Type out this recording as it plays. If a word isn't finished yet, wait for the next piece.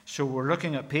So we're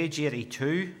looking at page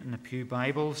 82 in the Pew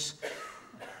Bibles,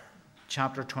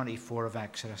 chapter 24 of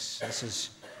Exodus. This is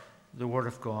the Word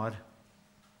of God.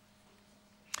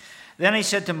 Then he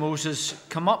said to Moses,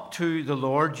 "Come up to the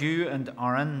Lord, you and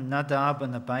Aaron, Nadab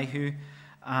and Abihu,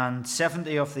 and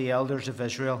 70 of the elders of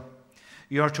Israel.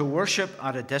 You are to worship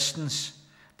at a distance,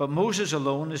 but Moses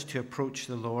alone is to approach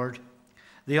the Lord.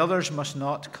 The others must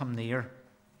not come near,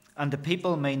 and the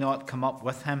people may not come up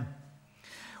with him."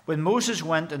 When Moses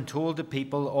went and told the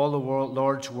people all the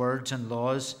Lord's words and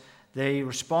laws, they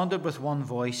responded with one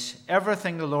voice,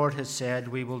 "Everything the Lord has said,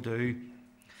 we will do."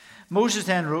 Moses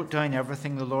then wrote down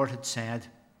everything the Lord had said.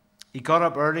 He got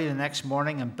up early the next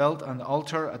morning and built an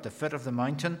altar at the foot of the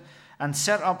mountain and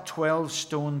set up 12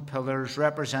 stone pillars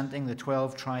representing the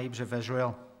 12 tribes of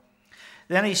Israel.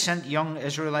 Then he sent young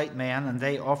Israelite men, and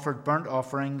they offered burnt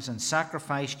offerings and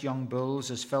sacrificed young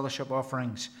bulls as fellowship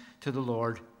offerings to the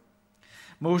Lord.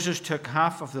 Moses took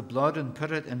half of the blood and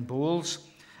put it in bowls,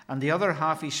 and the other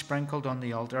half he sprinkled on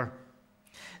the altar.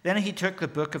 Then he took the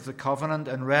book of the covenant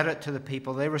and read it to the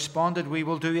people. They responded, "We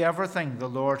will do everything the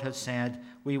Lord has said.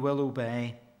 We will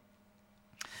obey."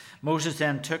 Moses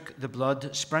then took the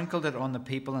blood, sprinkled it on the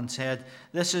people, and said,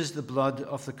 "This is the blood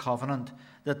of the covenant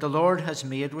that the Lord has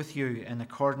made with you in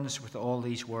accordance with all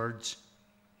these words."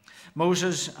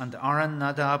 Moses and Aaron,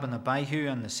 Nadab and Abihu,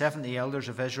 and the 70 elders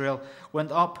of Israel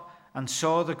went up and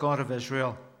saw the God of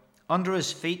Israel. Under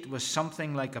his feet was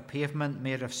something like a pavement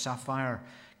made of sapphire,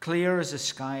 clear as the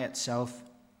sky itself.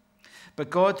 But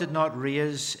God did not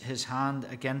raise his hand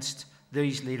against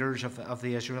these leaders of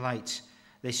the Israelites.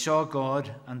 They saw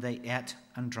God, and they ate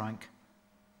and drank.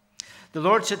 The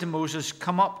Lord said to Moses,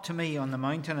 "Come up to me on the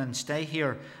mountain and stay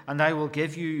here, and I will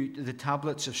give you the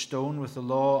tablets of stone with the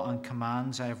law and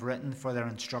commands I have written for their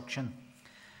instruction."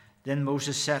 Then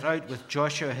Moses set out with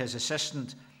Joshua his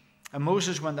assistant, and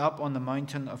Moses went up on the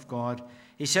mountain of God.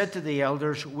 He said to the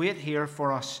elders, "Wait here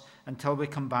for us until we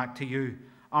come back to you.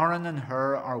 Aaron and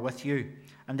Hur are with you,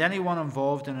 and anyone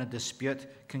involved in a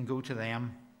dispute can go to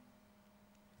them."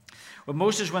 When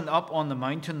Moses went up on the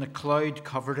mountain, the cloud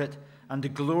covered it, and the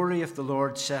glory of the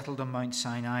Lord settled on Mount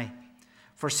Sinai.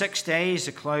 For 6 days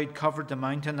the cloud covered the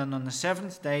mountain, and on the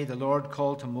 7th day the Lord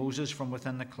called to Moses from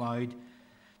within the cloud.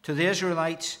 To the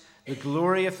Israelites, the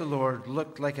glory of the Lord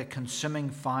looked like a consuming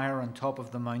fire on top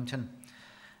of the mountain.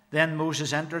 Then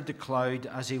Moses entered the cloud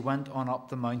as he went on up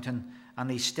the mountain, and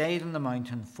he stayed on the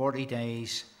mountain 40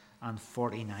 days and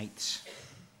 40 nights.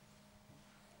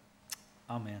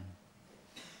 Amen.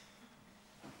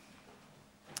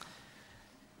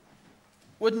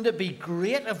 Wouldn't it be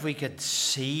great if we could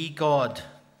see God,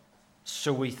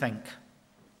 so we think?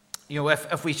 You know,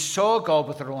 if we saw God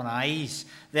with our own eyes,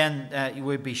 then you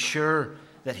would be sure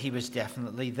that he was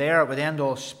definitely there. It would end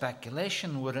all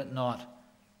speculation, would it not?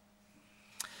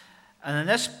 And in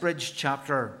this bridge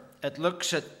chapter, it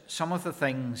looks at some of the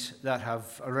things that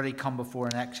have already come before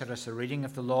in Exodus, the reading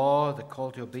of the law, the call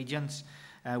to obedience.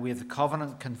 We have the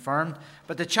covenant confirmed.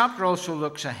 But the chapter also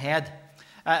looks ahead.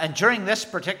 And during this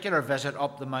particular visit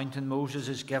up the mountain, Moses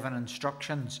is given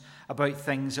instructions about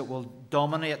things that will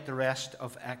dominate the rest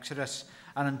of Exodus,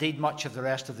 and indeed much of the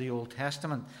rest of the Old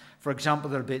Testament. For example,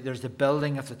 there's the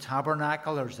building of the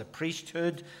tabernacle, there's the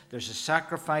priesthood, there's the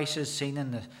sacrifices seen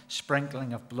in the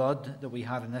sprinkling of blood that we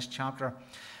had in this chapter.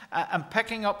 And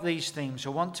picking up these themes, I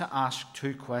want to ask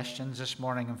 2 questions this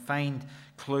morning and find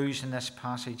clues in this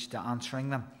passage to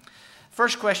answering them.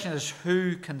 First question is,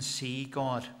 who can see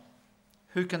God?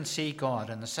 Who can see God?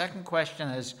 And the second question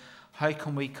is, how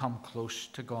can we come close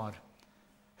to God?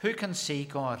 Who can see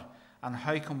God, and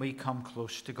how can we come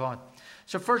close to God?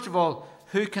 So first of all,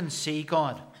 who can see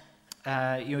God?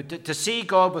 To see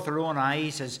God with our own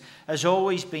eyes has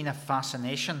always been a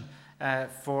fascination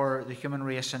for the human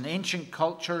race. In ancient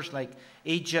cultures like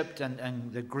Egypt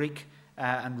and the Greek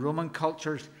and Roman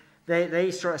cultures,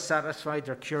 they sort of satisfied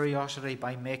their curiosity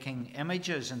by making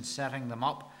images and setting them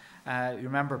up. You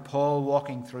remember Paul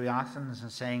walking through Athens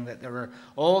and saying that there were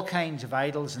all kinds of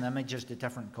idols and images to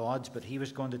different gods, but he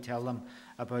was going to tell them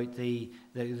about the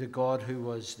God who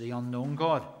was the unknown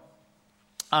God.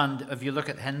 And if you look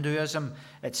at Hinduism,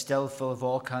 it's still full of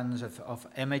all kinds of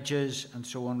images and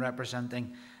so on,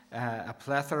 representing a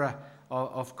plethora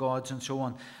of gods and so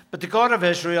on. But the God of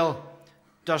Israel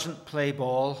doesn't play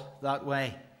ball that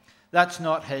way. That's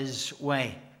not his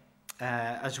way.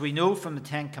 As we know from the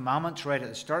 10 Commandments, right at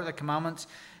the start of the Commandments,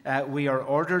 we are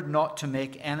ordered not to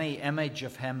make any image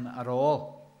of him at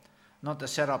all, not to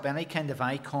set up any kind of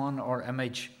icon or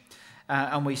image.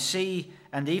 And we see,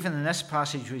 and even in this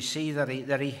passage, we see that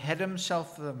he hid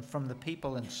himself from the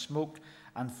people in smoke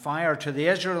and fire. To the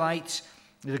Israelites,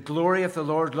 The glory of the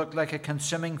Lord looked like a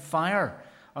consuming fire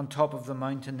on top of the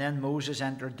mountain. Then Moses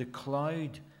entered the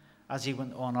cloud as he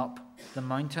went on up the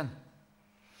mountain.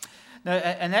 Now,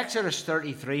 in Exodus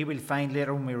 33, we'll find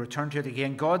later when we return to it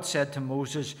again, God said to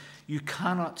Moses, "You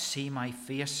cannot see my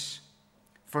face,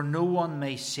 for no one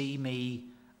may see me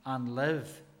and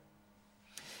live."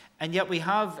 And yet we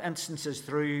have instances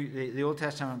through the Old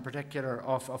Testament in particular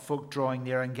of folk drawing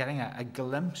near and getting a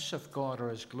glimpse of God or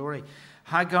his glory.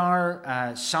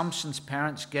 Hagar, Samson's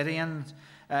parents, Gideon,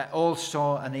 all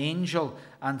saw an angel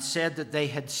and said that they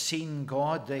had seen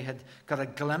God. They had got a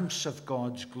glimpse of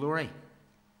God's glory.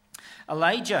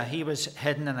 Elijah, he was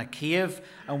hidden in a cave,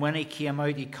 and when he came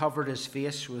out, he covered his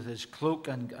face with his cloak,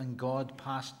 and God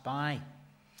passed by.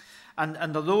 And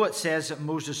although it says that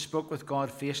Moses spoke with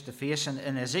God face to face,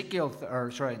 in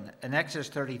Exodus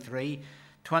 33,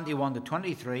 21 to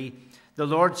 23, the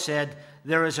Lord said,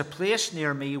 "There is a place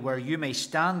near me where you may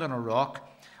stand on a rock.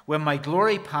 When my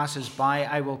glory passes by,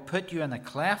 I will put you in a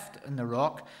cleft in the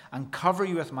rock and cover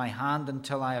you with my hand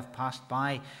until I have passed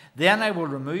by. Then I will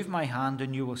remove my hand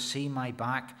and you will see my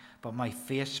back, but my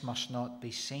face must not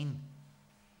be seen."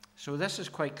 So this is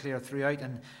quite clear throughout.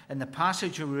 And in the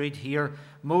passage we read here,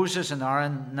 Moses and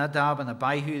Aaron, Nadab and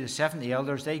Abihu, the 70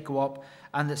 elders, they go up,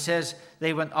 and it says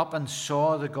they went up and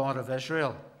saw the God of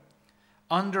Israel.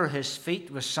 Under his feet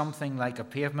was something like a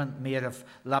pavement made of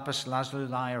lapis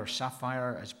lazuli or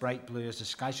sapphire, as bright blue as the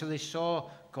sky. So they saw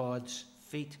God's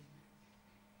feet.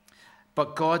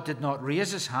 But God did not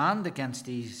raise his hand against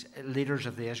these leaders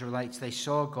of the Israelites. They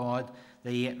saw God,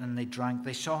 they ate and they drank.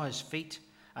 They saw his feet,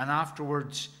 and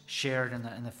afterwards shared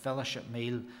in the fellowship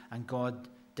meal, and God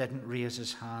didn't raise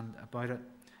his hand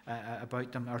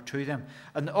about them or to them.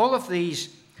 And all of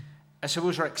these, I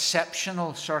suppose, are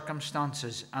exceptional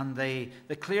circumstances, and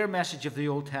the clear message of the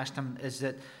Old Testament is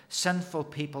that sinful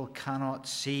people cannot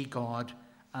see God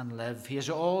and live. He is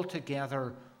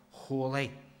altogether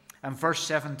holy. And verse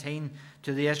 17,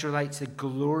 to the Israelites, the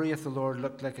glory of the Lord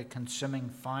looked like a consuming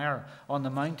fire on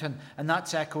the mountain. And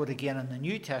that's echoed again in the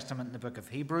New Testament in the book of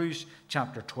Hebrews,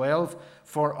 chapter 12,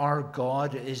 for our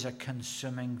God is a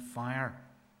consuming fire.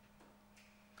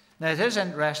 Now, it is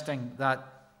interesting that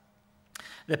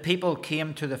the people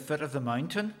came to the foot of the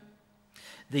mountain.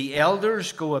 The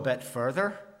elders go a bit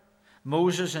further.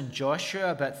 Moses and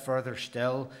Joshua a bit further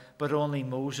still, but only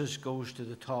Moses goes to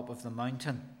the top of the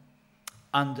mountain.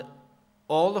 And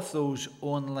all of those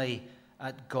only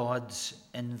at God's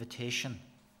invitation.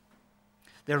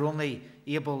 They're only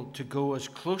able to go as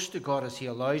close to God as he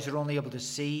allows. They're only able to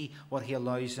see what he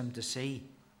allows them to see.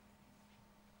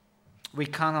 We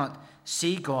cannot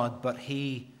see God, but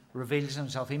he reveals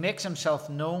himself. He makes himself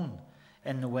known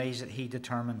in the ways that he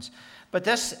determines. But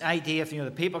this idea of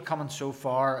the people coming so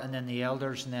far, and then the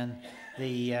elders, and then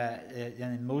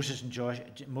and Moses and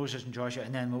Joshua,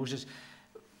 and then Moses,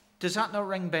 does that not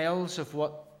ring bells of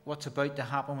what's about to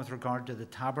happen with regard to the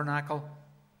tabernacle?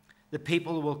 The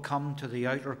people will come to the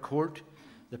outer court.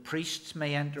 The priests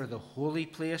may enter the holy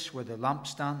place where the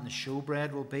lampstand and the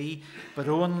showbread will be, but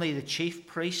only the chief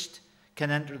priest can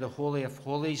enter the Holy of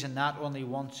Holies, and that only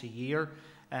once a year,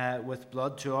 with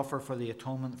blood to offer for the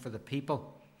atonement for the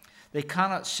people. They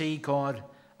cannot see God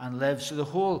and live. So the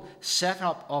whole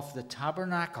setup of the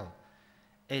tabernacle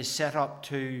is set up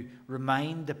to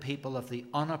remind the people of the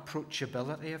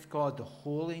unapproachability of God, the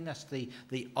holiness,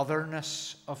 the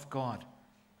otherness of God,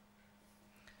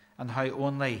 and how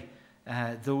only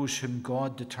those whom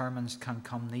God determines can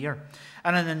come near.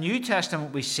 And in the New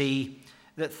Testament we see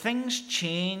that things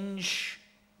change,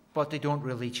 but they don't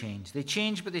really change. They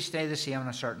change, but they stay the same in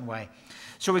a certain way.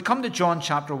 So we come to John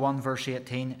chapter 1, verse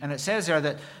 18, and it says there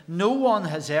that no one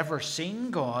has ever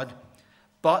seen God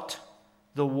but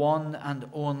the one and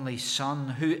only Son,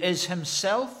 who is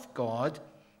himself God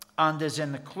and is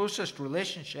in the closest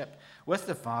relationship with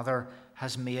the Father,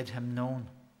 has made him known.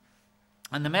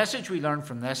 And the message we learn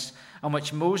from this, and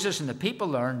which Moses and the people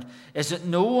learned, is that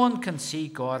no one can see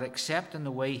God except in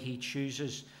the way he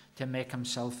chooses to make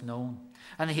himself known.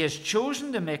 And he has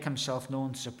chosen to make himself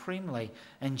known supremely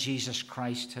in Jesus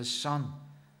Christ, his Son.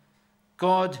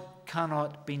 God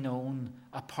cannot be known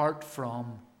apart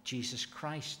from Jesus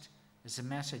Christ, is the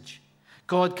message.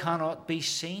 God cannot be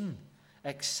seen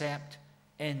except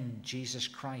in Jesus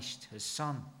Christ, his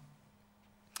Son.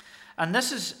 And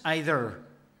this is either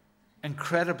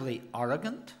incredibly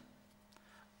arrogant,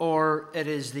 or it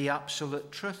is the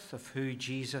absolute truth of who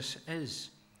Jesus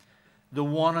is. The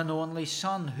one and only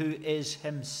Son, who is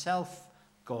himself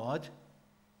God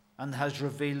and has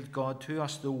revealed God to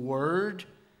us. The Word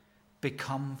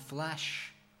become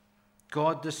flesh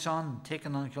God the Son,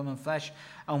 taken on human flesh.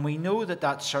 And we know that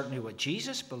that's certainly what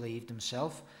Jesus believed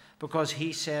himself, because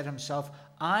he said himself,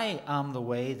 I am the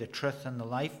way, the truth, and the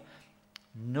life.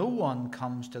 No one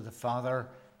comes to the Father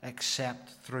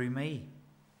except through me.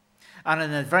 And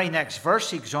in the very next verse,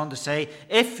 he goes on to say,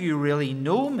 if you really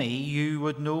know me, you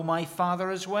would know my Father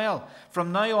as well.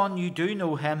 From now on, you do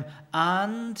know him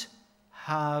and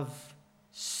have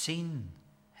seen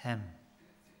him.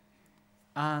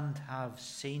 And have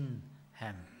seen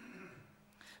him.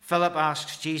 Philip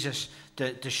asks Jesus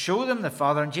to show them the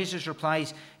Father, and Jesus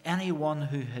replies, anyone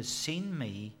who has seen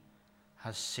me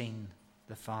has seen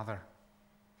the Father.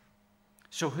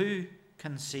 So who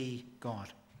can see God?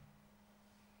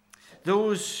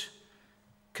 Those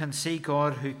can see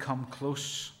God who come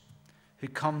close, who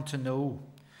come to know,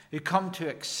 who come to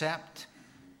accept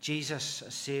Jesus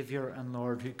as Saviour and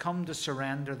Lord, who come to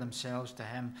surrender themselves to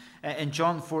him. In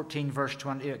John 14, verse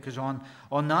 20, it goes on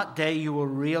that day you will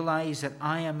realize that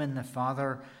I am in the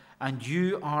Father, and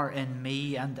you are in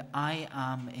me, and I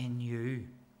am in you.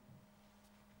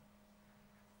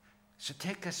 So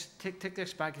take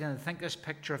this back and think this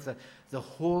picture of the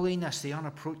holiness, the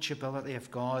unapproachability of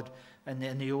God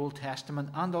in the Old Testament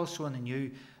and also in the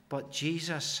New. But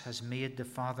Jesus has made the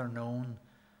Father known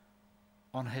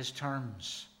on his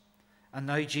terms. And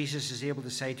now Jesus is able to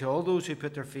say to all those who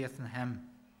put their faith in him,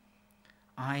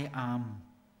 I am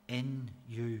in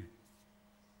you.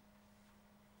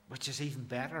 Which is even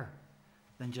better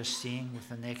than just seeing with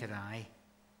the naked eye.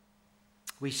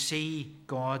 We see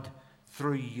God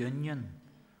through union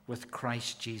with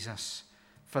Christ Jesus.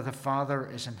 For the Father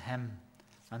is in him,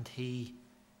 and he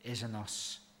is in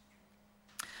us.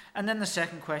 And then the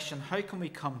second question, how can we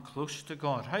come close to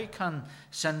God? How can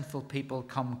sinful people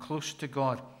come close to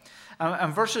God?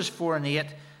 And verses 4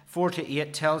 to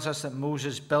 8 tells us that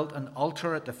Moses built an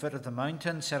altar at the foot of the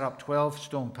mountain, set up 12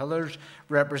 stone pillars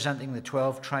representing the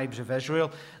 12 tribes of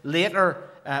Israel.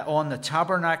 Later on, the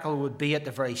tabernacle would be at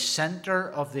the very center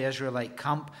of the Israelite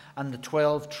camp, and the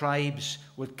 12 tribes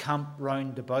would camp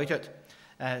round about it.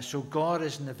 So God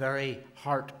is in the very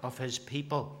heart of his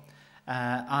people.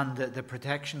 And the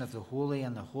protection of the holy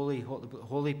and the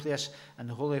holy place and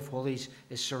the Holy of Holies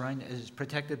is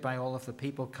protected by all of the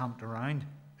people camped around.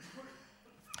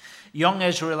 Young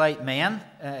Israelite men,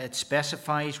 it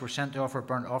specifies, were sent to offer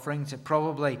burnt offerings,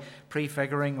 probably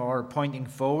prefiguring or pointing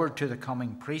forward to the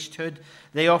coming priesthood.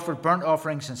 They offered burnt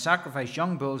offerings and sacrificed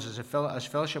young bulls as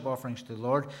fellowship offerings to the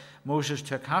Lord. Moses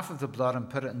took half of the blood and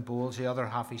put it in bowls, the other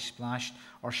half he splashed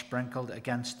or sprinkled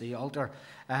against the altar.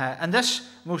 And this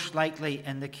most likely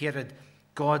indicated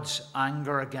God's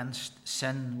anger against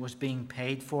sin was being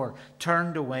paid for,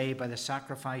 turned away by the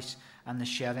sacrifice and the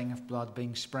shedding of blood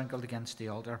being sprinkled against the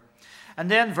altar. And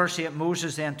then, verse 8,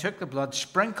 Moses then took the blood,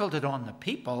 sprinkled it on the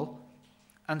people,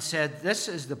 and said, this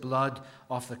is the blood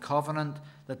of the covenant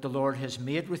that the Lord has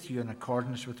made with you in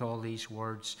accordance with all these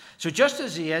words. So just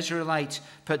as the Israelites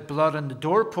put blood on the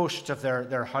doorposts of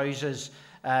their houses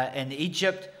in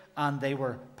Egypt, and they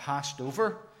were passed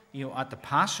over, at the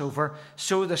Passover,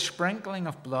 so the sprinkling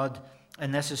of blood,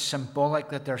 and this is symbolic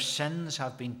that their sins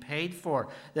have been paid for,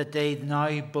 that they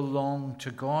now belong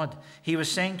to God. He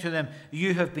was saying to them,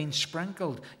 you have been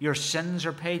sprinkled, your sins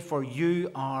are paid for,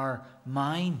 you are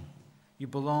mine, you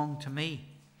belong to me.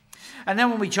 And then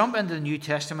when we jump into the New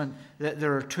Testament,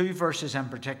 there are two verses in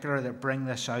particular that bring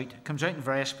this out. It comes out in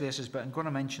various places, but I'm going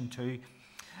to mention two.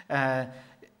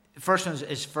 First one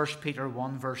is 1 Peter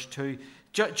 1 verse 2.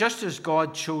 Just as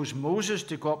God chose Moses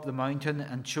to go up the mountain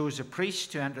and chose the priests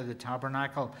to enter the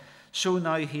tabernacle, so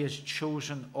now he has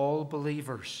chosen all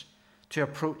believers to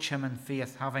approach him in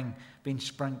faith, having been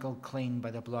sprinkled clean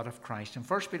by the blood of Christ. In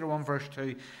 1 Peter 1 verse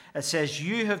 2, it says,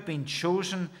 you have been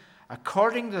chosen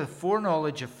according to the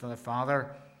foreknowledge of the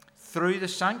Father, through the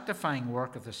sanctifying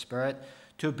work of the Spirit,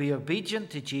 to be obedient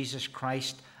to Jesus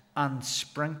Christ and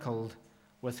sprinkled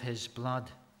with his blood.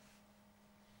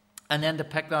 And then to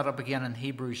pick that up again in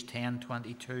Hebrews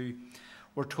 10:22,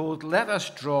 we're told, let us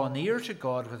draw near to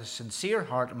God with a sincere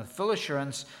heart and with full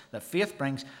assurance that faith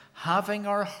brings, having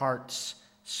our hearts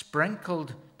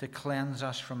sprinkled to cleanse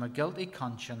us from a guilty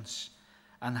conscience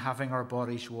and having our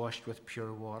bodies washed with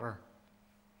pure water.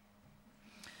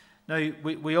 Now,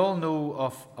 we all know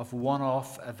of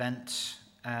one-off events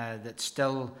that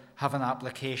still have an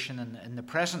application in the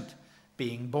present.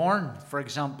 Being born, for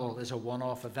example, is a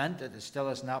one-off event. It still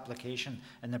has an application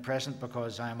in the present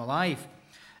because I am alive.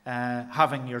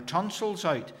 Having your tonsils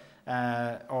out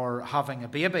or having a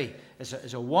baby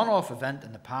is a one-off event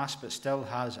in the past, but still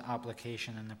has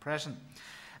application in the present.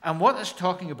 And what it's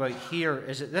talking about here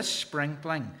is that this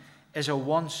sprinkling is a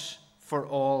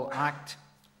once-for-all act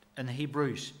in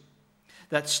Hebrews.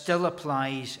 that still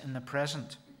applies in the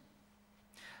present.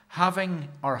 Having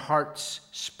our hearts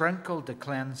sprinkled to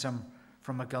cleanse them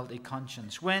from a guilty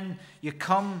conscience. When you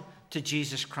come to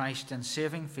Jesus Christ in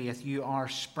saving faith, you are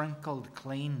sprinkled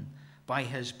clean by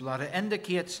his blood. It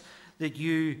indicates that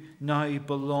you now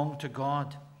belong to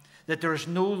God, that there is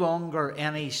no longer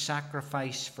any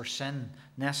sacrifice for sin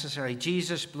necessary.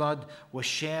 Jesus' blood was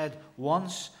shed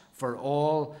once for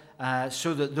all,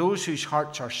 so that those whose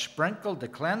hearts are sprinkled to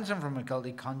cleanse them from a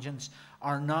guilty conscience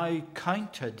are now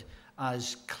counted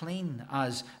as clean,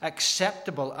 as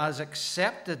acceptable, as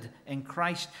accepted in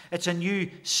Christ. It's a new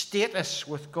status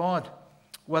with God,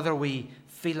 whether we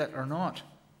feel it or not.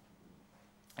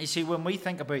 You see, when we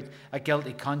think about a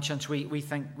guilty conscience, we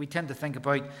tend to think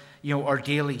about, our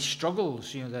daily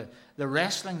struggles, the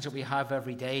wrestlings that we have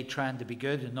every day, trying to be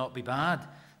good and not be bad,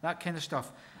 that kind of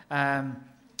stuff. And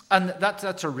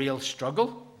that's a real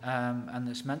struggle, and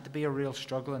it's meant to be a real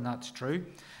struggle, and that's true.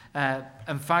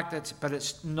 In fact,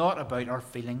 it's not about our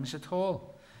feelings at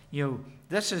all.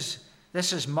 This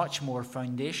is much more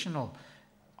foundational.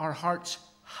 Our hearts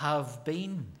have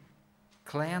been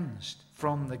cleansed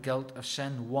from the guilt of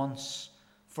sin once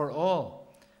for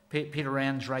all. Peter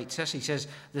Enns writes this. He says,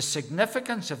 the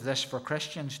significance of this for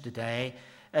Christians today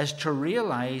is to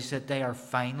realize that they are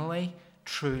finally,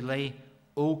 truly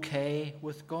okay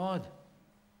with God.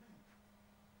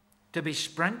 To be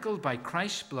sprinkled by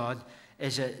Christ's blood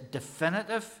is a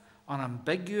definitive,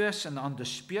 unambiguous, and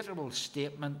undisputable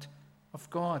statement of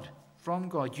God, from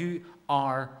God. You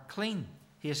are clean,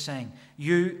 he is saying.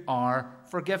 You are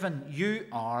forgiven. You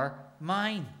are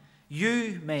mine.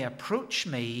 You may approach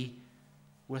me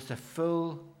with the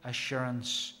full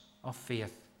assurance of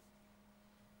faith.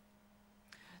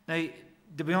 Now,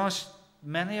 to be honest,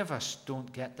 many of us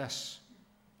don't get this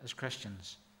as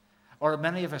Christians, or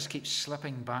many of us keep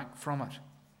slipping back from it.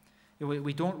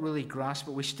 We don't really grasp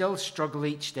it. We still struggle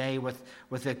each day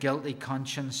with a guilty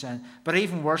conscience. But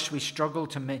even worse, we struggle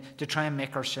to try and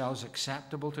make ourselves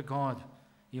acceptable to God.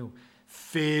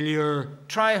 Failure,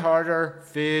 try harder,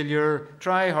 failure,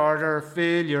 try harder,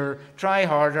 failure, try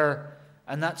harder.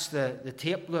 And that's the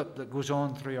tape loop that goes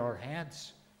on through our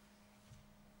heads.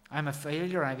 I'm a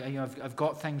failure. I've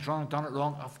got things wrong, done it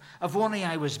wrong. If only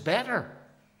I was better.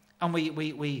 And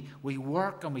we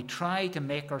work and we try to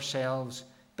make ourselves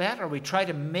better. We try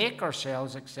to make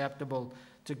ourselves acceptable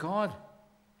to God.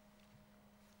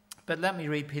 But let me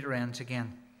read Peter Enns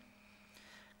again.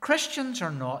 Christians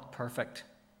are not perfect.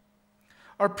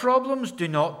 Our problems do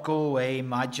not go away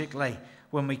magically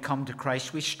when we come to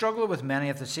Christ. We struggle with many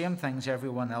of the same things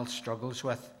everyone else struggles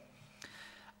with.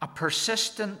 A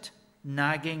persistent,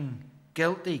 nagging,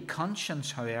 guilty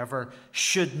conscience, however,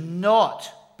 should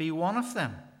not be one of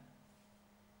them.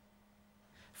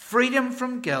 Freedom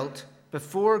from guilt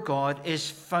before God is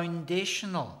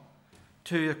foundational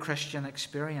to a Christian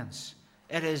experience.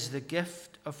 It is the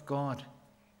gift of God.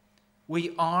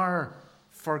 We are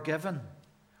forgiven.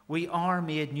 We are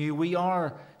made new. We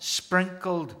are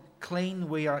sprinkled clean.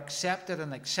 We are accepted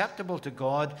and acceptable to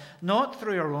God, not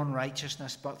through our own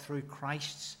righteousness, but through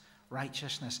Christ's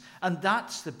righteousness. And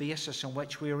that's the basis on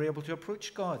which we are able to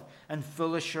approach God in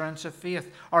full assurance of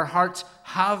faith. Our hearts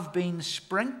have been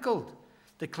sprinkled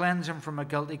to cleanse him from a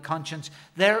guilty conscience.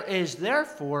 There is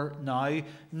therefore now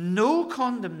no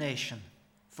condemnation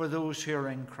for those who are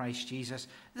in Christ Jesus.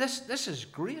 This is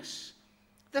grace.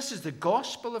 This is the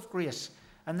gospel of grace.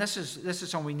 And this is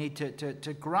something we need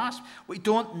to grasp. We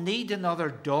don't need another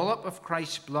dollop of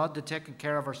Christ's blood to take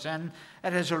care of our sin.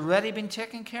 It has already been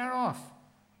taken care of.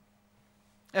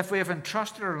 If we have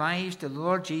entrusted our lives to the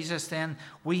Lord Jesus, then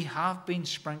we have been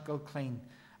sprinkled clean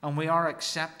and we are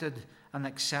accepted and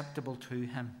acceptable to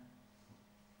him.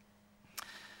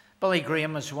 Billy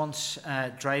Graham was once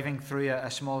driving through a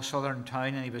small southern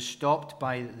town, and he was stopped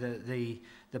by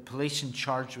the police in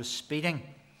charge with speeding.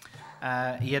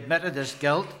 He admitted his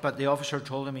guilt, but the officer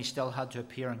told him he still had to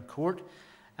appear in court.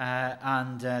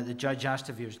 And the judge asked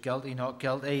if he was guilty, not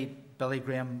guilty. Billy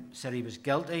Graham said he was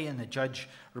guilty, and the judge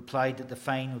replied that the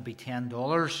fine would be $10,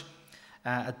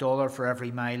 $1 for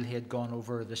every mile he had gone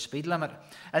over the speed limit.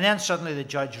 And then suddenly the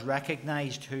judge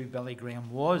recognized who Billy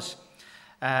Graham was.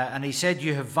 And he said,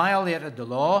 "You have violated the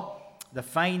law. The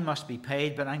fine must be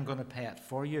paid, but I'm going to pay it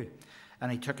for you."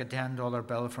 And he took a $10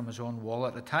 bill from his own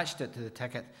wallet, attached it to the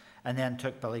ticket, and then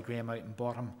took Billy Graham out and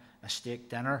bought him a steak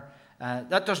dinner.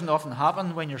 That doesn't often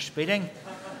happen when you're speeding.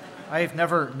 I've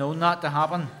never known that to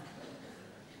happen.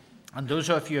 And those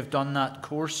of you who have done that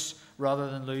course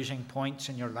rather than losing points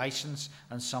in your license,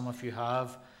 and some of you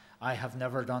have, I have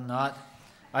never done that.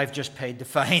 I've just paid the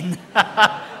fine.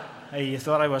 You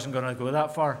thought I wasn't going to go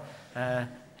that far.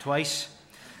 Twice.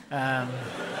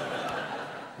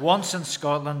 Once in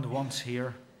Scotland, once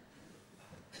here.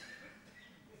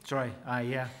 Sorry,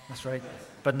 yeah, that's right.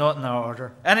 But not in our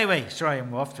order. Anyway, sorry,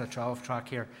 I'm off to a track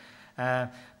here.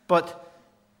 But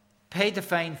paid the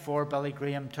fine for Billy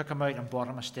Graham, took him out and bought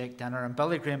him a steak dinner. And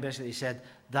Billy Graham basically said,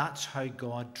 that's how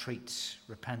God treats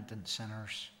repentant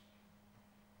sinners.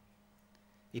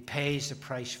 He pays the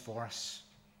price for us.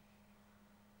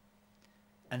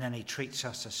 And then he treats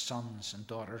us as sons and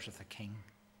daughters of the King.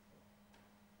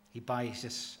 He buys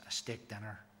us a steak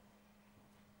dinner.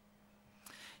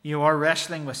 You are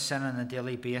wrestling with sin on a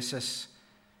daily basis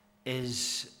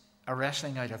is a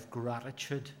wrestling out of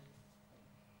gratitude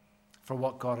for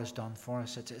what God has done for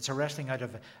us. It's a wrestling out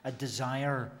of a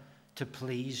desire to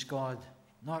please God,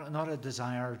 not a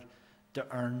desire to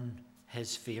earn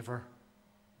his favour.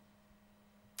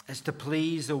 It's to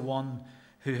please the one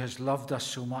who has loved us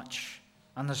so much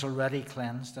and has already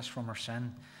cleansed us from our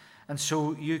sin. And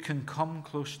so you can come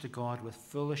close to God with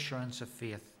full assurance of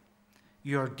faith.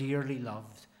 You are dearly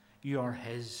loved. You are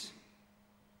his.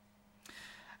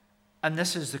 And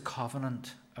this is the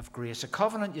covenant of grace. A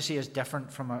covenant, you see, is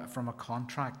different from a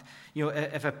contract. You know,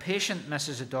 if a patient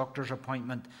misses a doctor's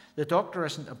appointment, the doctor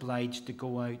isn't obliged to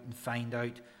go out and find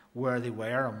out where they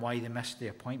were and why they missed the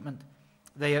appointment.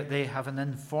 They have an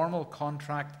informal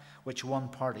contract which one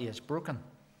party has broken.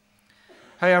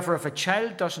 However, if a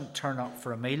child doesn't turn up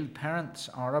for a meal, parents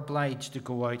are obliged to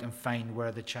go out and find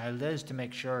where the child is to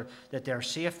make sure that they're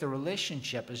safe. The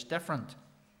relationship is different.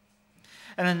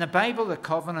 And in the Bible, the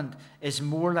covenant is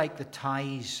more like the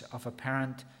ties of a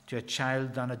parent to a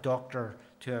child than a doctor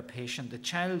to a patient. The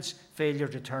child's failure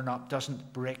to turn up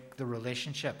doesn't break the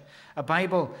relationship. A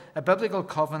biblical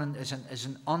covenant is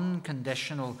an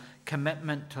unconditional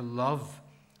commitment to love.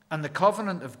 And the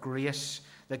covenant of grace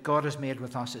that God has made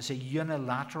with us is a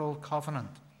unilateral covenant.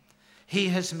 He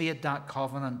has made that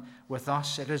covenant with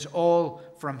us. It is all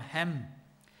from him.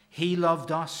 He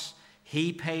loved us.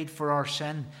 He paid for our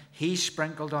sin. He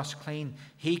sprinkled us clean.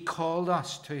 He called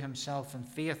us to himself in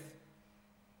faith.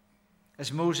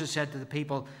 As Moses said to the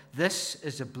people, this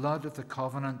is the blood of the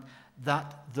covenant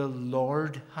that the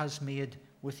Lord has made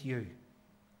with you.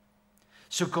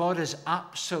 So God is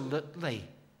absolutely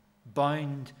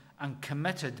bound and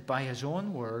committed by his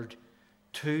own word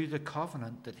to the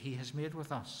covenant that he has made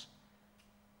with us.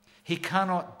 He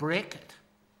cannot break it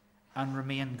and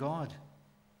remain God.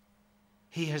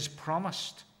 He has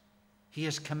promised. He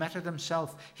has committed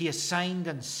himself. He has signed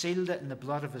and sealed it in the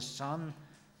blood of his Son.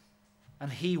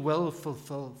 And he will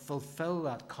fulfill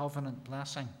that covenant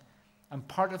blessing. And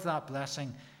part of that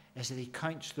blessing is that he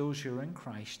counts those who are in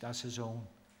Christ as his own.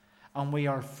 And we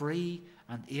are free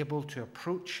and able to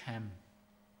approach him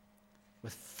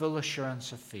with full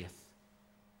assurance of faith.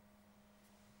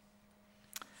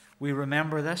 We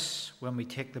remember this when we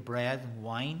take the bread and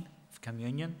wine of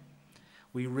communion.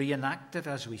 We reenact it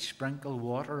as we sprinkle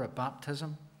water at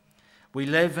baptism. We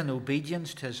live in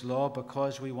obedience to his law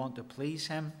because we want to please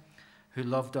him who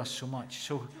loved us so much.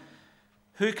 So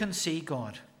who can see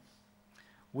God?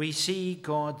 We see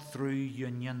God through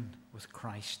union with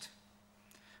Christ.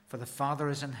 For the Father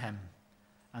is in him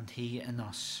and he in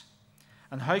us.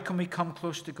 And how can we come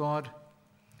close to God?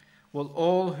 Well,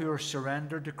 all who are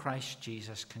surrendered to Christ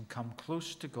Jesus can come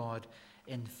close to God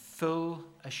in full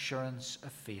assurance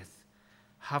of faith,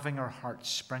 having our hearts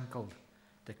sprinkled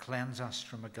to cleanse us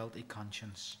from a guilty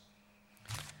conscience.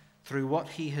 Through what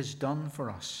he has done for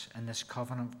us in this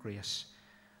covenant of grace,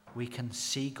 we can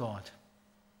see God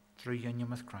through union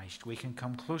with Christ. We can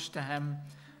come close to him,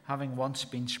 having once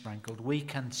been sprinkled. We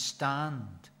can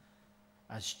stand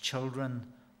as children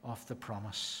of the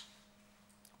promise.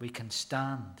 We can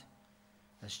stand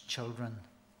as children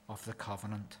of the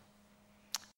covenant.